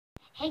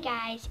Hey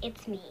guys,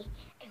 it's me,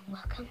 and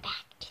welcome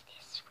back to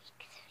this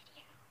week's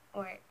video,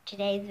 or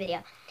today's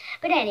video.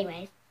 But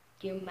anyways,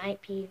 you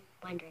might be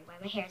wondering why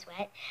my hair is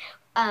wet.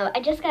 I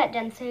just got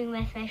done swimming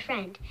with my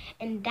friend,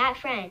 and that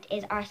friend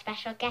is our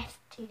special guest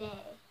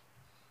today.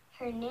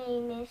 Her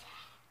name is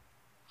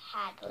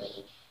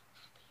Hadley.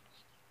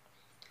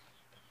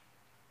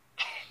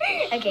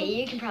 Okay,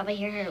 you can probably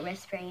hear her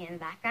whispering in the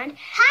background.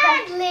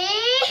 Hadley,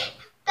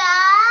 the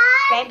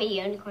Rainbow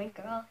Unicorn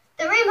Girl.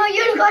 The Rainbow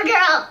Unicorn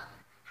Girl.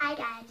 Hi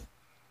guys,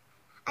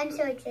 I'm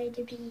so excited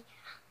to be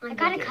on I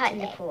got a video cut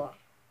today. in the pool.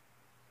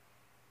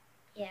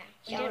 Yeah,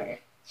 Show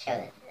it to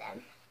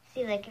them.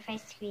 See, like if I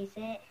squeeze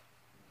it,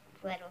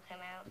 blood will come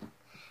out.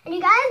 And you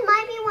guys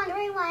might be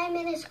wondering why I'm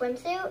in a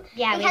swimsuit.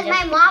 Yeah, because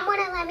my mom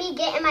wouldn't let me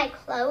get in my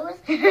clothes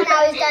when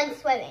I was done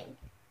swimming.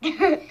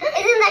 Isn't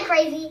that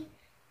crazy?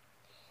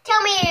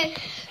 Tell me,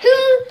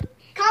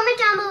 comment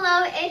down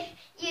below if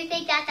you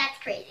think that that's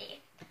crazy.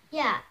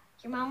 Yeah,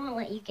 your mom won't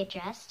let you get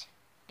dressed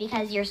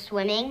because you're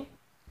swimming.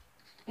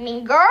 I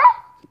mean, girl.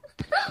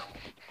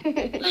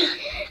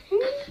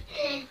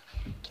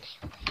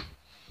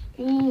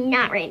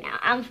 Not right now.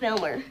 I'm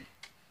filmer.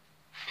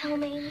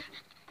 Filming.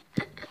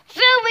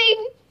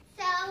 Filming.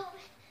 So,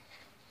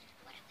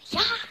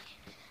 Yeah.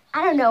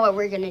 I don't know what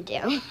we're gonna do.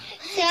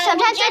 so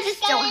Sometimes we're I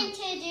just don't. going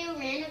to do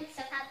random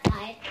stuff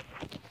outside.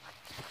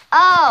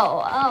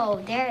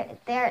 Oh,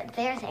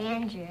 there's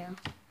Andrew.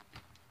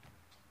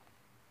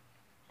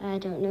 I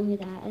don't know who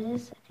that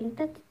is. I think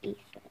that's Ethan.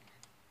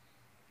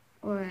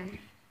 Or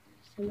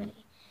somebody.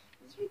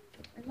 Is your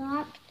door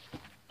locked?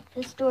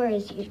 This door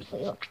is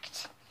usually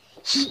locked.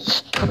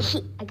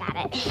 I got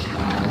it.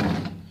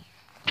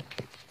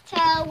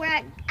 So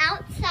we're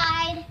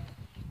outside.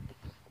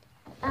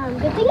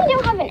 Good thing you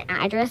don't have an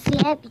address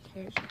yet because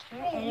you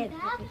can't Wait, edit. is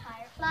that a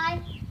firefly?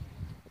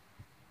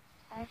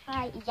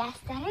 Firefly? Yes,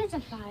 that is a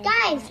firefly.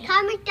 Guys,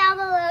 comment down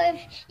below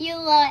if you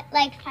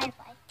like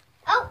fireflies.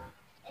 Oh,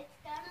 it's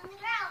down on the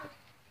ground.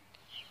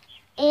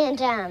 And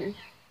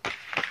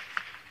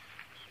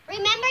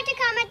Remember to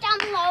comment down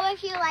below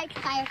if you like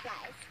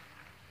fireflies.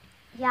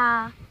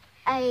 yeah,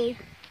 I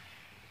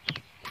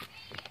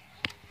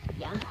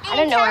And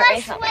don't know tell where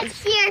us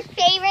what's your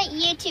favorite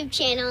YouTube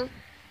channel,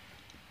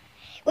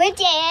 which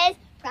is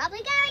probably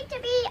going to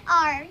be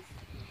ours.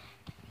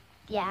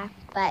 Yeah,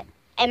 but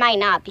it might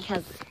not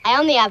because I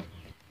only have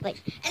like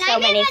And so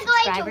I'm many even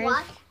going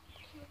subscribers.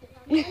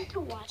 to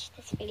watch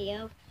this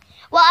video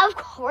Well, of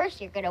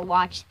course you're gonna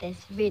watch this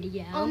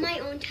video. on my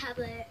own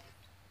tablet.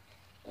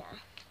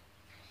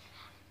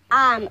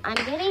 I'm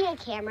getting a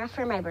camera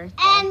for my birthday.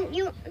 And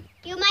you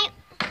might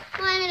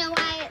want to know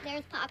why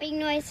there's popping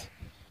noise.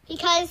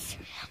 Because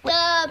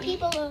the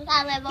people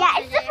that live Yeah,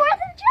 over it's the there,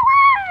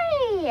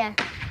 4th of July.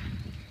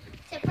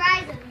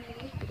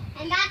 surprisingly.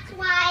 And that's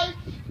why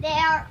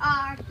there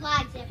are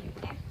flags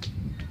everywhere.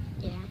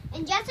 Yeah.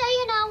 And just so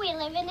you know, we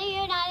live in the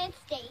United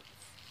States.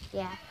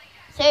 Yeah.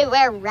 So we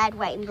wear red,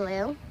 white, and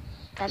blue.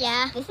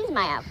 Yeah. This is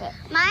my outfit.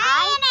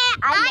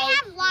 I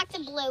have lots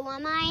of blue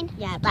on mine.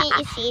 Yeah, but Can't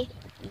you see?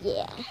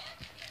 Yeah.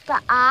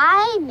 But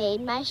I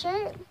made my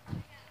shirt.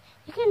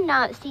 You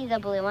cannot see the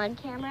blue on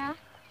camera.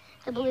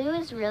 The blue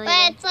is really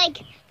But it's like,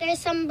 there's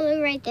some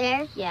blue right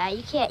there. yeah,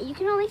 you can't. You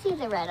can only see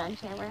the red on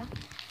camera.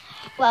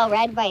 Well,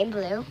 red, white, and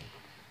blue.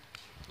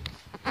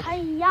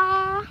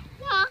 Hiya!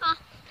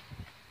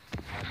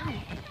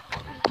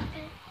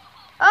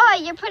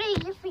 Oh, you're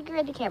putting your finger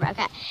in the camera.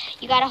 Okay,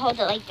 you gotta hold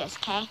it like this.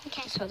 Okay.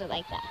 Okay. Just hold it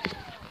like that.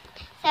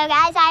 So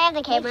guys, I have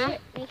the camera.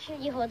 Make sure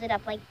you hold it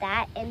up like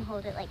that and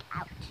hold it like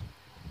out.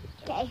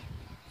 Okay.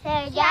 So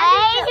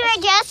guys,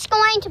 we're just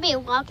going to be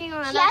walking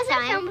around She hasn't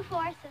outside. filmed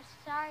before, so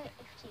sorry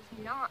if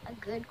she's not a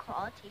good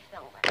quality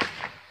filmer.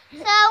 So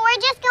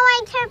we're just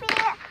going to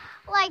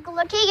be like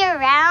looking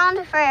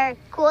around for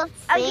cool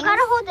things. Oh, you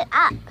gotta hold it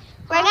up.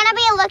 We're gonna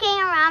be looking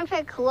around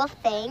for cool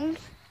things.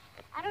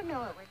 I don't know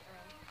what we're doing.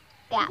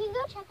 Yeah. You can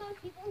go check on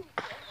people.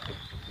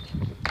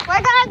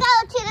 We're gonna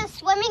go to the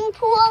swimming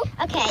pool.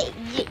 Okay,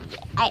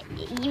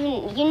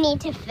 you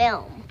need to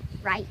film,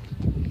 right?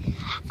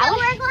 So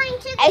we're going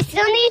to. I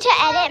still need to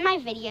edit my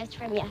videos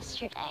from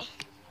yesterday.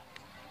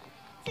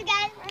 So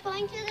guys, we're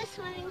going to the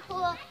swimming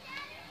pool.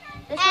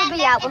 This And will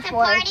be out it's a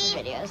before the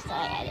party. videos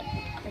that I edit.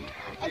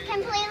 It's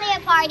completely a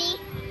party.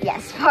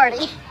 Yes,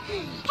 party.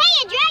 Hey,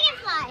 a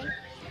dragonfly!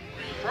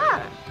 Huh.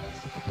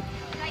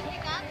 Can I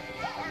pick up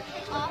or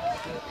pick off?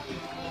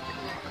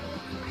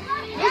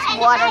 There's And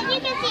water. as you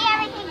can see,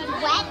 everything is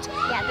wet.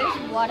 Yeah, there's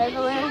water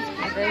balloons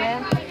everywhere.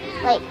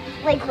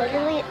 Like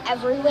literally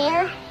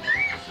everywhere.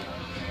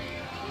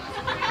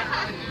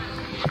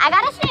 I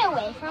gotta stay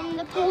away from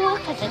the pool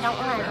because I don't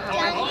want to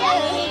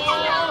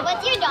drown.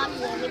 What's your dog's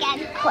name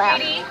again? Claire.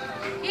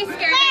 He's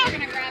scared that you're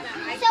gonna grab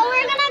him. So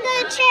we're gonna go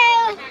to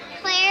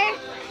Claire.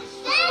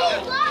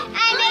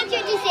 I made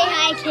sure to say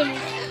hi to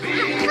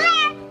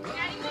Claire.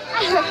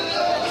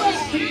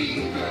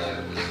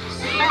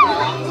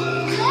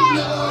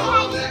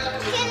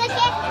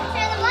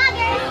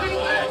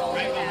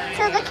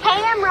 To the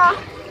camera.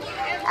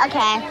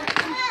 Okay.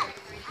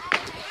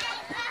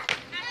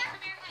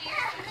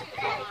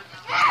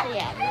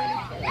 Yeah,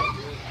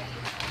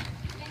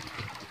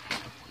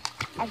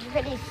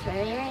 everybody's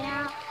swimming right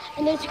now.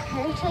 And there's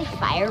currently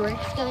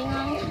fireworks going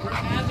on.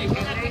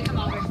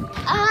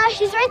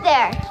 She's right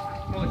there.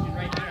 Oh, she's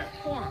right there.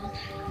 Yeah.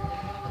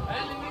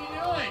 Hadley, what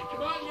are you doing?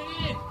 Come on,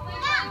 get in.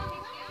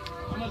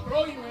 I'm gonna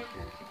throw you in.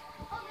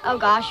 Oh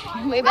gosh,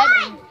 we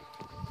better.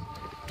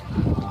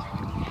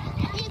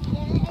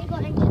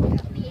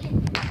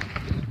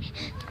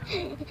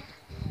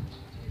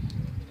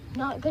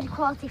 Not good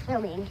quality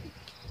filming.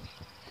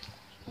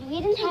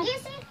 We didn't Can have. you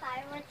see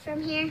fireworks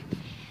from here?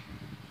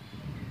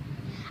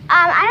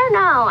 I don't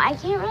know. I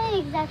can't really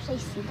exactly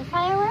see the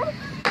fireworks.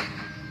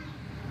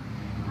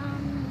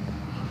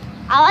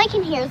 All I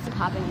can hear is the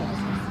popping noises.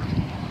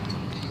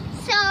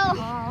 So,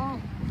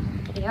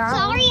 Yeah.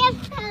 sorry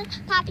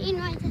if popping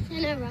noises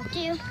interrupt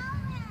you.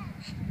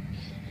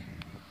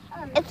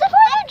 It's the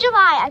 4th of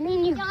July. I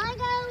mean, you Wanna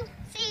go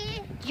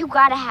see? you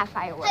gotta have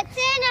fireworks.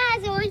 Hudson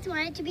has always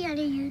wanted to be on a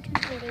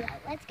YouTube video.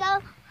 Let's go.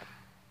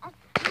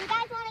 You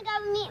guys want to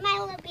go meet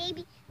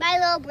my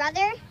little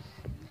brother?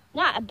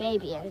 Not a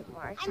baby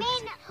anymore. I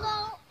mean,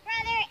 little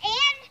brother.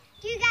 And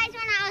do you guys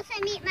want to also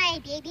meet my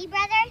baby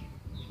brother,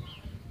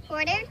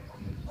 Porter?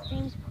 His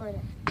name's Porter.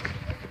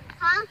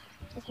 Huh?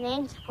 His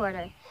name's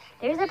Porter.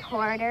 There's a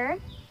Porter.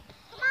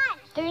 Come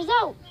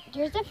on.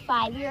 There's a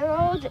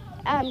 5-year-old kid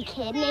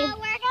So named.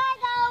 we're gonna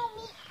go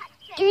meet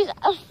Hudson. There's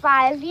a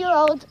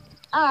 5-year-old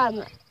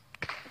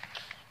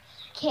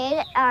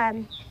kid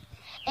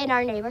in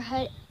our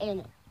neighborhood,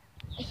 and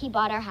he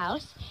bought our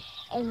house,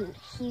 and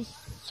he's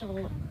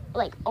so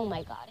like, oh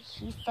my god,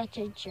 he's such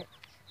a jerk.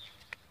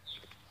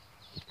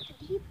 Did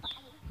he buy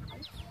a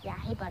house? Yeah,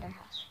 he bought our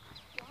house,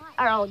 Why?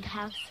 our old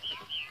house.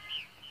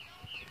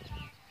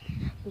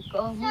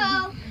 So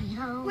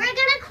we're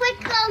gonna quick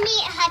go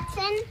meet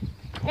Hudson.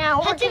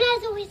 Now Hudson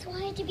has always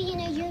wanted to be in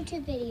a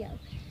YouTube video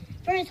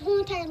for his whole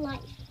entire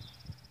life.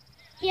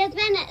 He has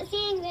been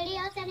seeing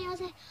videos and he was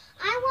like,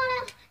 I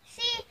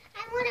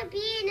want to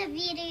be in a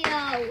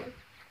video.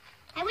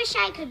 I wish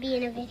I could be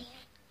in a video.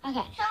 Okay,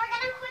 So we're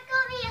going to quick go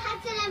meet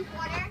Hudson and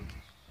Porter.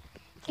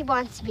 he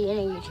wants to be in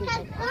a YouTube Because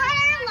video.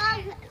 Porter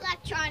loves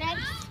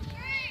electronics.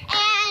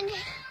 And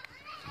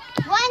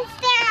once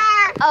there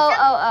are...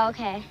 Oh,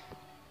 okay.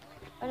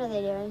 What are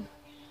they doing?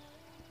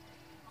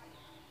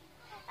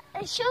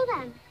 Show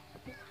them.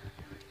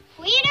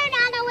 We do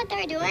not know what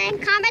they're doing.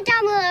 Comment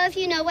down below if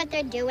you know what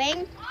they're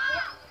doing.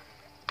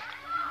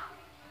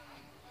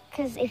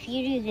 Because if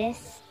you do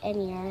this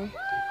and you're,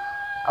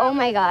 oh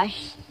my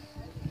gosh.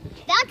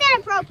 That's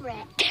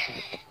inappropriate.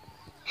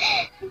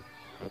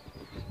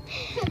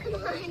 Come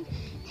on.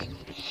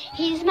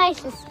 He's my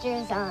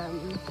sister's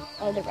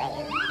older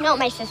brother. No,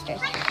 my sister's.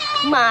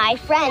 My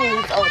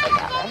friend's older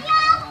brother.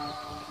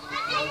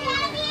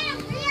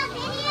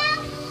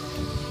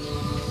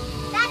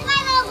 That's my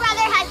little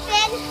brother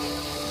Hudson.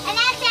 And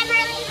that's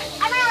Emily.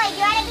 Emily, do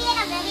you want to be in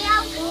a video?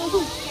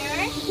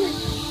 Sure.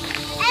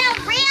 In a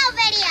real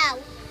video.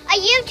 A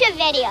YouTube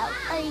video.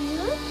 A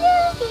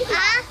YouTube video?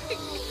 Huh?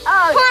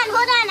 Oh,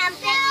 Hold on. I'm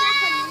fixing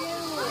up a new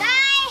one.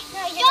 Guys,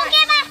 don't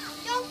get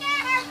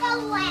her go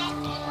wet.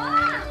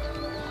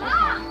 So,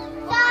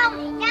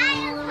 that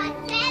is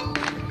Hudson.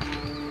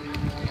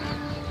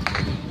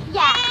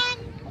 yeah. And,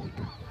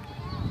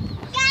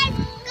 guys,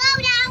 go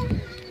down.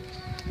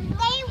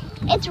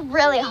 It's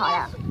really hot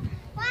out.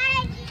 Why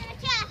did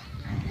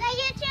the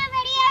YouTube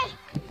video?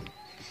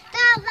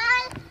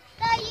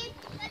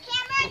 The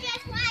camera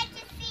just wanted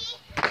to see.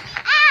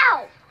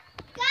 Ow!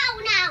 Go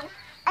now.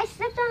 I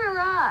stepped on a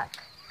rock.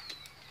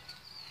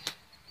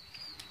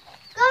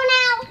 Go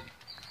now.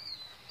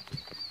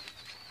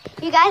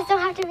 You guys don't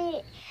have to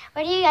be.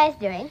 What are you guys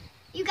doing?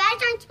 You guys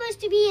aren't supposed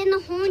to be in the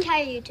whole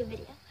entire YouTube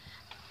video.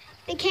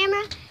 The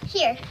camera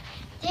here.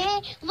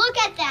 Look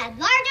at that.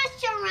 They're just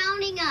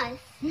surrounding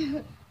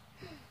us.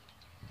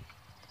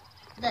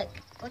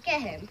 Look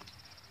at him.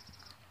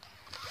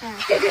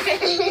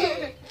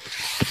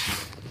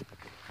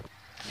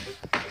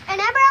 And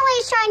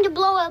Everly's trying to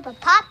blow up a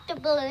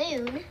popped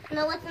balloon.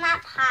 No, it's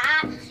not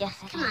pop. Yes,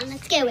 Come on,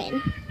 let's go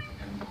in.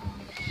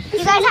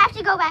 You guys have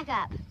to go back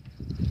up.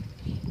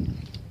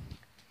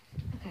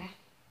 Okay.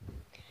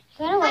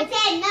 You gotta I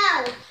said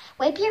no.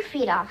 wipe your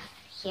feet off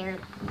here,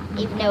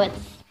 even though it's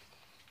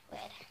wood.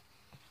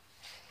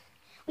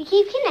 We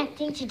keep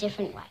connecting to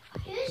different Wi-Fi.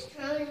 Whose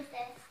drone is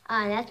this?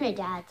 That's my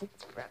dad's.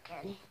 It's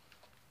broken.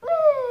 Woo!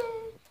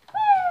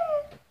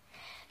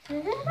 So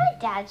this is my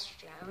dad's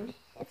drone.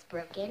 It's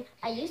broken.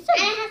 I used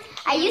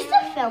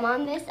to film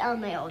on this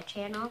on my old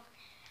channel.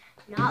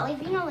 Not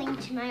leaving a link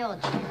to my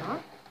old channel.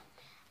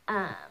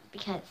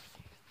 Because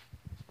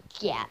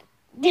yeah.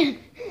 Because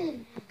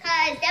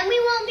then we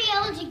won't be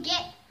able to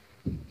get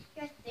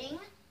your thing.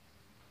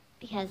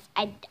 Because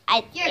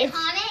Your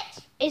comment.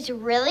 it's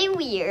really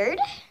weird.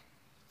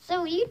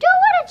 So you don't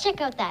want to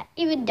check out that,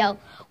 even though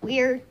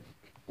weird.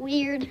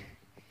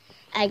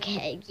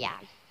 Okay, yeah.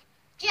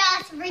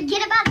 Just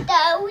forget about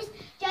those.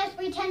 Just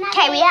pretend that.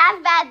 Okay, we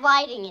have bad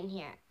lighting in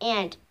here,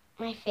 and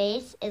my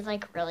face is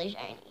like really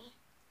shiny.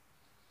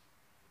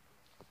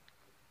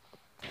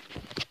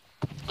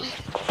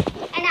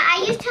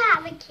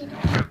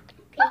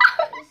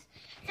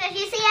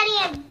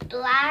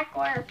 black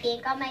or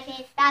pink on my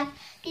face, that's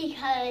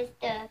because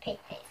the pink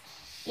face.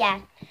 Yeah,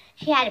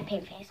 she had a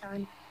pink face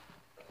on.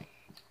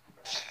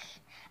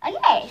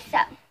 Okay, so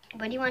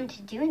what do you want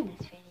to do in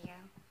this video?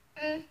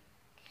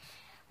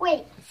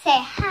 Wait,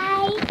 say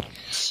hi.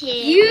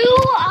 You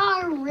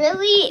are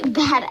really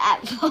bad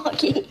at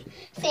vlogging.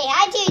 Say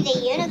hi to the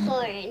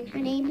unicorn. Her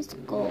name is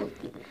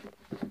Goldie.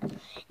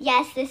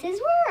 Yes, this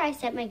is where I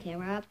set my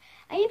camera up.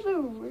 I have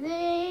a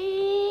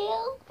really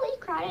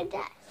crowded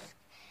desk.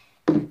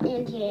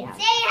 And yeah.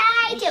 Say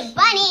hi to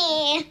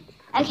Bunny.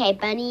 Okay,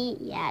 Bunny.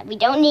 Yeah, we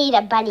don't need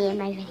a bunny in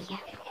my video.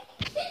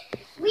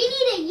 We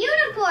need a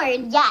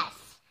unicorn.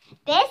 Yes,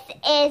 this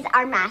is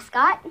our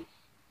mascot.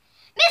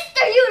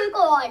 Mr.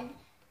 Unicorn.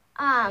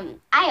 I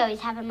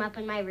always have him up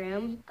in my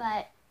room,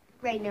 but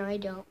right now I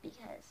don't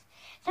because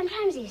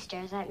sometimes he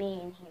stares at me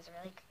and he's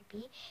really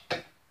creepy.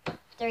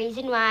 The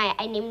reason why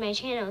I named my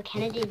channel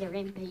Kennedy the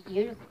Rainbow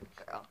Unicorn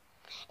Girl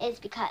is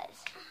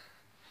because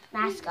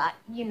mascot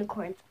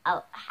unicorns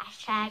out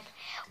hashtag.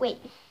 Wait,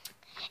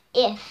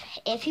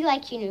 if you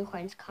like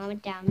unicorns,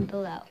 comment down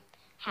below.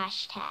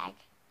 Hashtag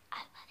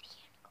I love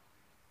unicorns.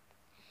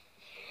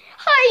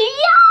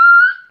 Hiya!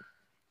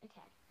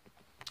 Okay.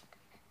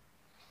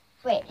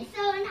 Wait.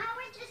 So now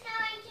we're just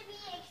going to be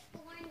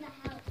exploring the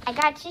house. I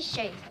got to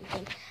show you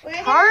something. We're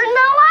Turn gonna,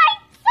 the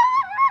lights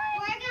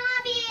on! we're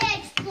gonna be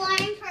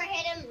exploring for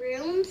hidden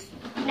rooms.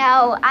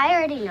 No, I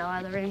already know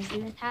all the rooms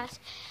in this house.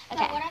 Okay.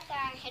 But what if there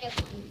are hidden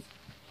ones?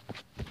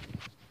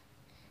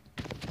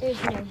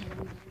 There's no hidden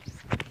rooms.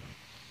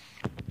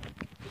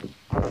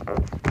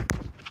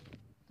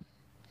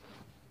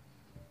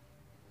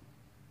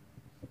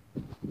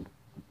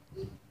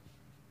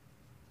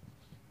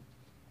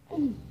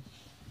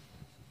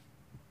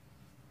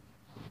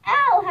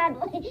 Ow,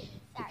 Hadley.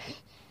 Sorry.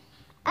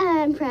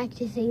 I'm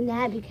practicing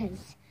that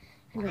because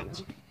I don't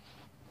know.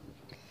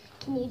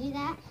 Can you do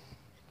that?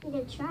 I'm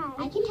gonna try.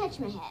 I can touch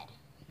my head.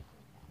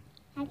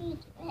 How do you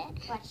do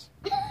it? Watch.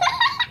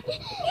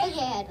 Okay,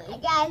 Hadley.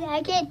 Guys,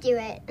 I can't do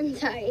it. I'm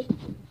sorry.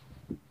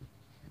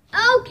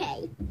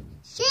 Okay.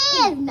 She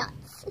is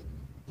nuts.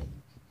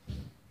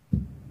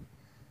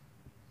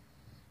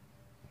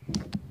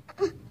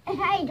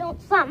 Hey, don't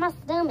slap my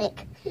stomach.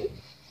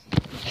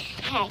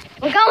 Okay,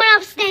 we're going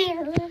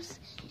upstairs.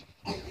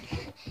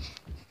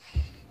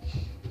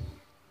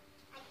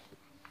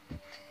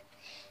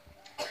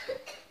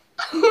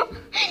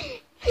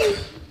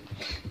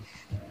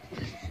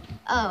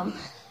 Oh.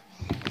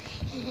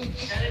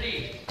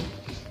 Kennedy.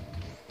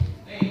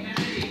 Hey,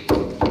 Kennedy.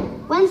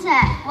 When's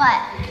that?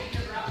 What?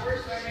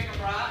 Where's I make a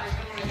brat? Or you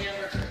want a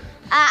hamburger?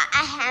 A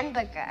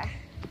hamburger.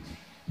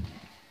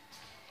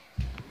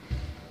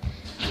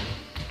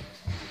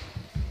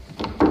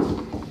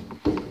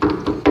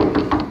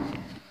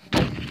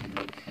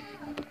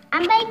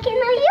 I'm making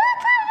a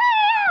YouTube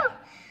video.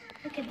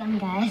 Look at them,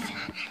 guys.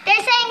 They're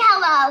saying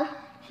hello.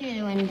 Through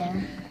the window.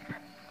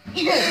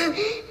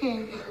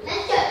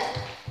 Let's go.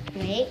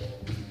 Wait.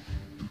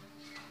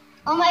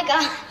 Oh my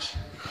gosh.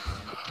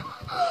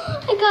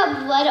 I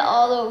got blood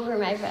all over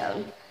my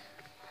phone.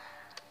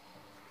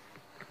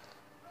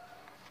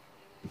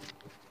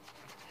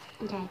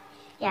 Okay.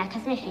 Yeah,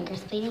 because my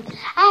finger's bleeding.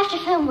 I have to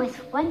film with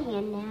one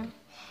hand now.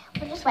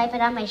 We'll just wipe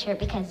it on my shirt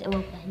because it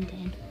will blend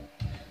in.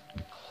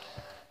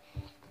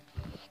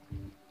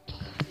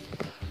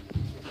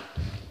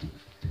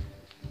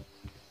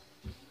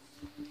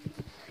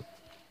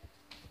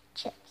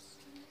 Chips.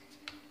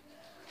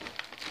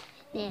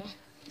 Yeah.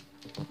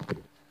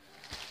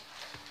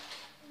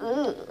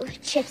 Ooh,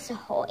 Chips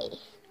Ahoy.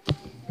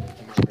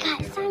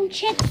 Got some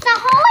Chips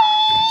Ahoy!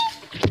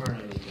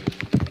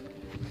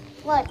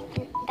 Look,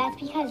 that's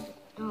because,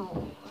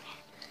 oh.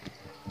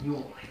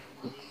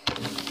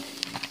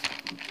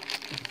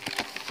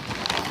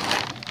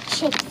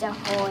 Chips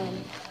Ahoy.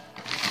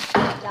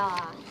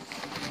 Yeah.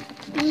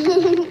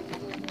 You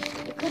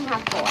couldn't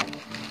have four.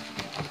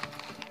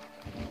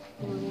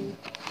 1,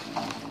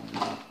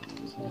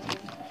 2.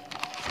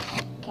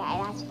 Okay,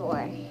 that's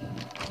 4.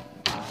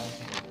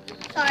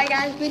 Sorry,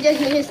 guys. We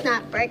just need a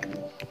snack break.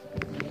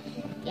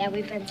 Yeah,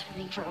 we've been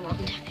swimming for a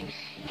long time.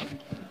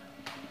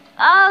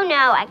 Oh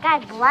no, I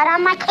got blood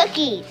on my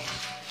cookies.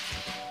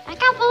 I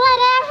got blood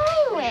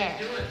everywhere.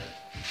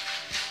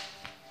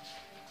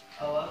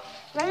 Hello?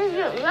 What does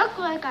it look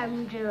like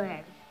I'm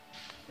doing?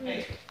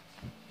 Hey.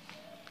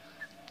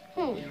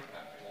 Hmm.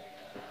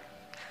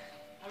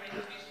 How many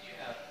cookies do you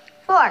have?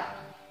 4.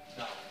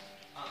 No.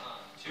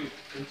 2.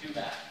 Bring 2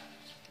 back.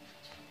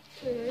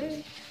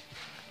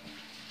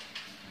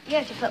 You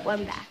have to put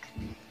 1 back.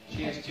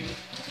 She has 2.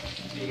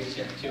 So you guys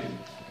get 2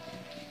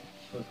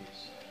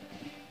 cookies.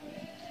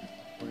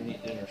 We're gonna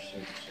eat dinner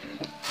soon.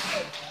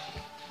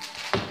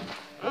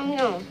 Oh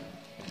no.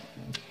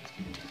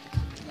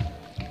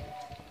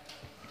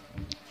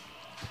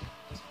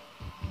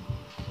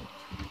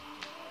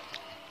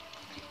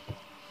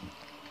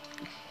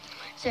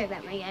 Sorry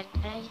about my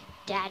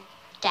dad,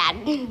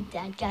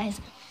 guys.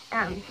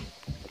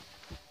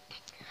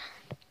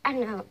 I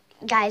don't know,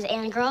 guys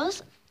and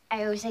girls.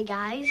 I always say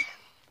guys,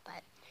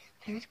 but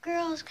there's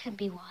girls could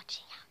be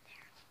watching out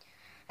there.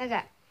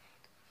 Okay.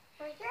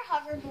 Where's your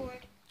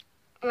hoverboard?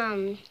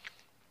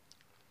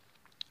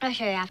 I'll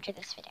show you after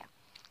this video.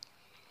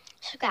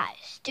 So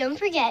guys, don't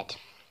forget,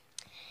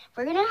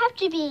 we're gonna have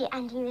to be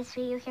ending this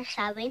video here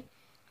sadly.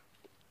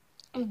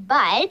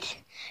 But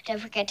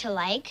don't forget to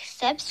like,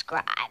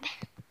 subscribe,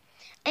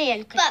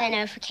 and click the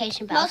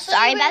notification bell.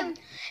 Sorry about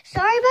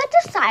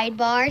the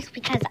sidebars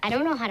because I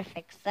don't know how to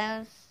fix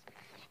those.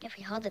 If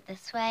we hold it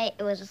this way,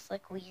 it will just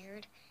look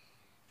weird.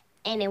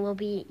 And it will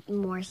be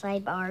more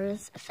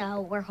sidebars, so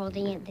we're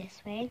holding it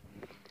this way.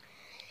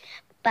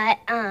 But,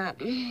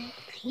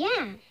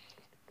 yeah.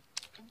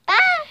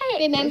 Bye!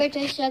 Remember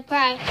to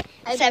subscribe.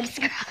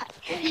 Subscribe.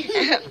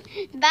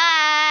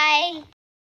 Bye!